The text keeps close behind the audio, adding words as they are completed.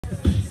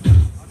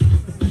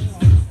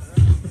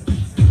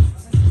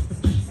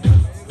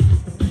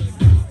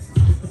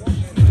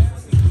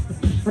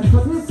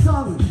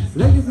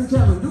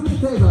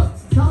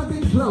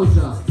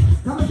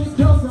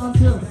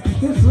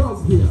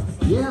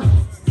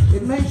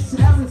It makes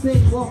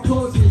everything more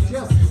cozy.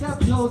 Just step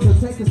closer,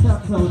 take a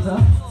step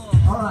closer.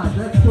 Alright,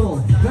 that's cool.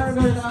 Very,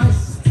 very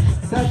nice.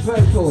 That's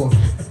very cool.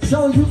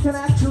 So you can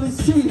actually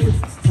see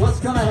what's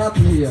gonna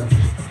happen here.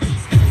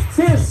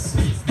 This,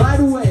 by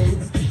the way,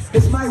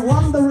 is my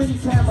wandering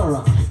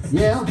camera.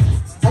 Yeah?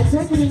 I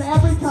take it in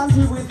every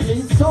country with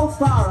me. So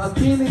far, I've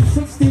been in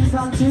 16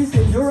 countries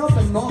in Europe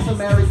and North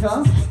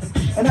America.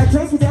 And I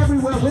take it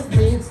everywhere with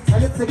me,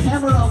 and it's the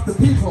camera of the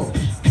people.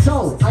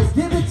 So, I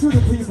give it to the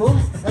people,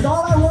 and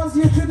all I want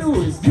you to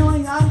do is,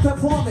 during I'm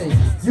performing,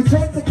 you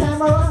take the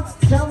camera,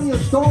 tell me a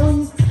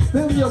story,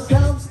 film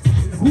yourselves,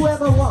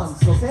 whoever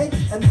wants, okay?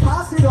 And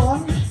pass it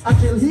on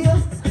until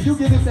here, and you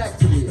give it back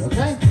to me,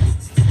 okay?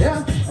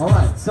 Yeah?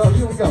 Alright, so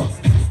here we go.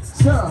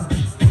 Sir,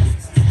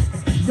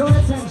 your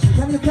attention,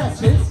 can you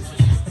catch it?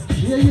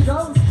 Here you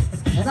go.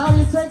 And now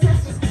you take it.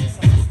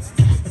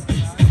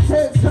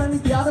 Turn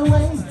it the other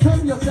way,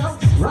 film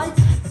yourself, right?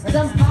 And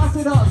then pass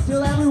it on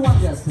till everyone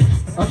gets it.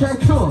 Okay,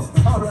 cool.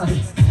 Alright.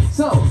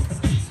 So,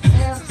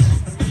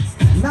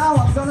 and now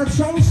I'm gonna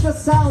change the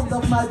sound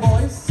of my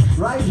voice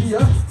right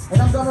here,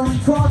 and I'm gonna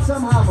record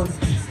some harmony.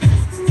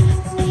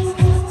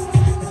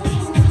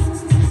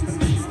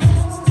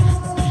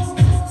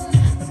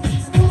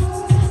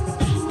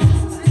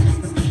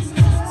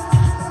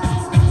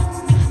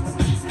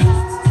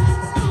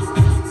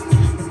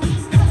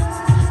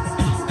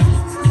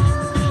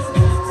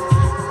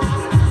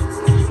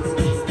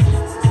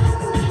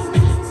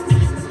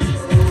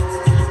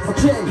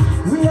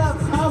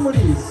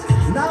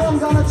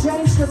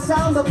 Change the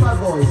sound of my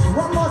voice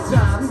one more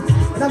time,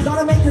 and I'm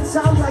gonna make it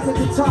sound like a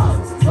guitar,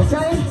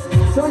 okay?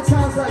 So it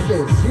sounds like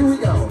this. Here we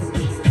go.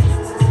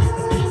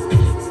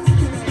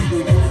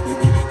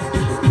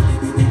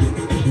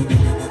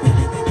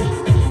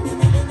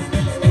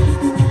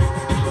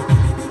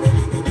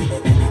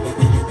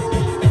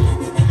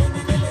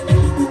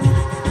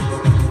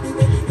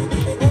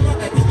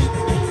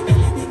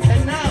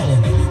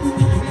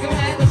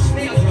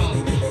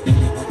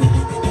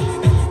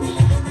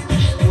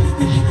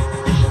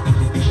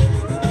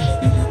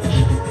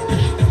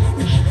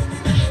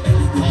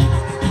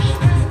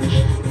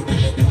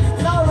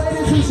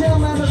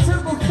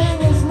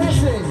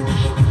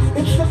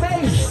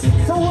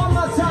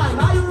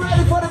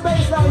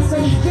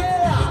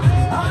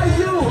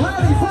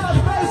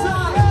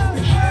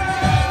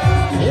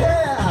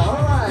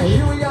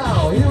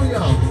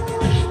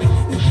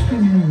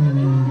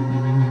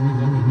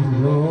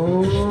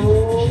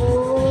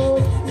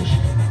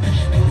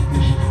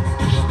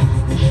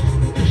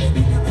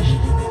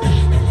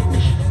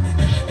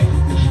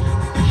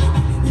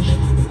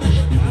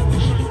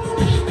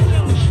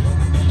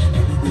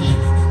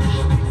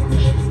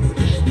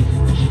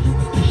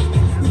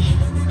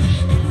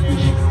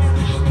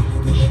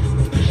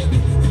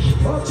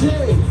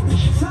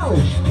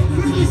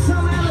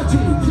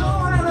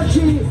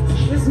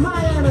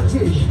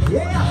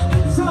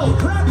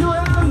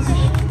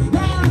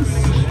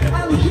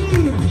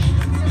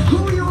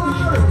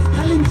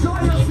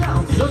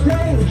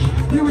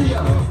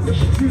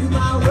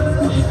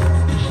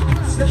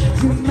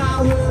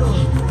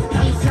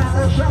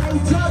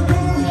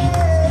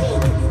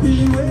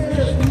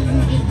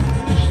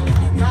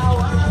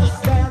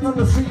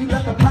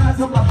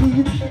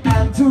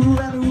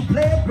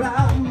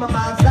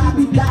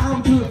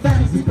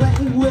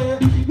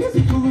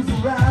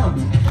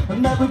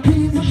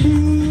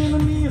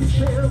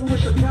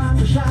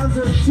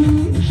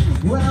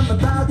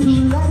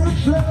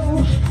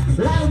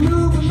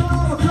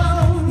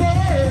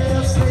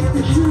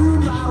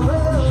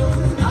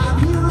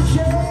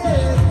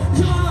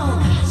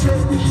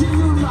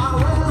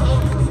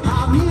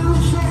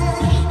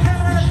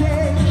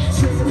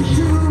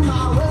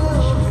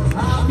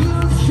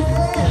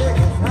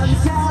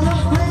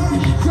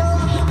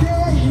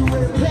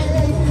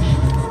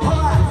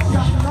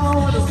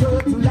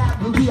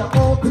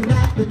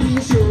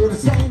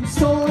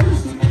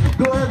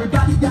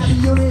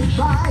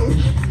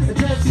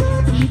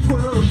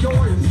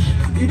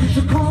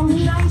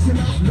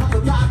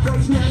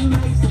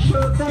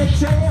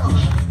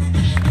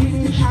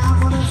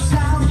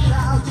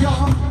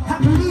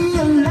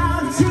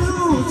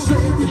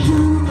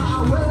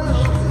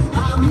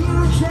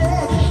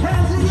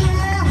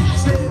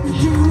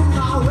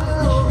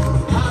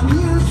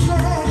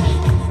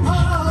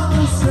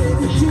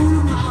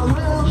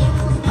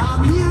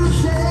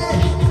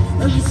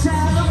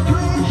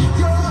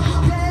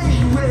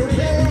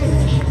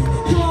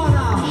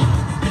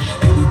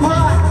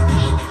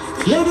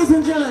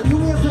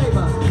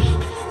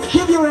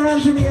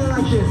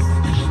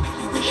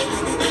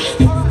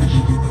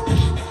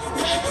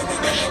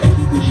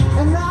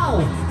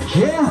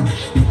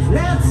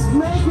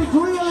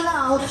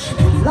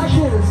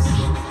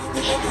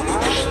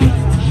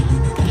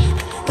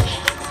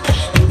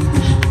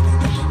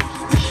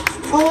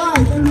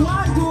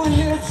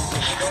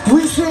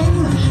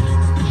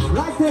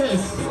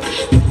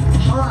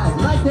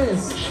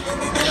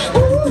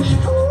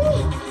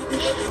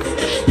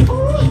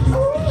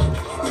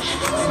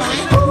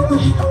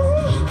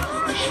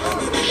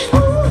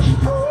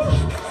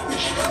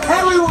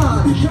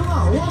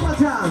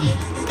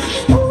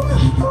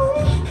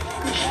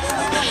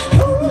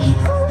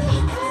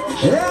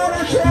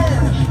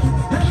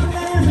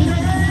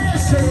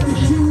 say it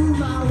is you.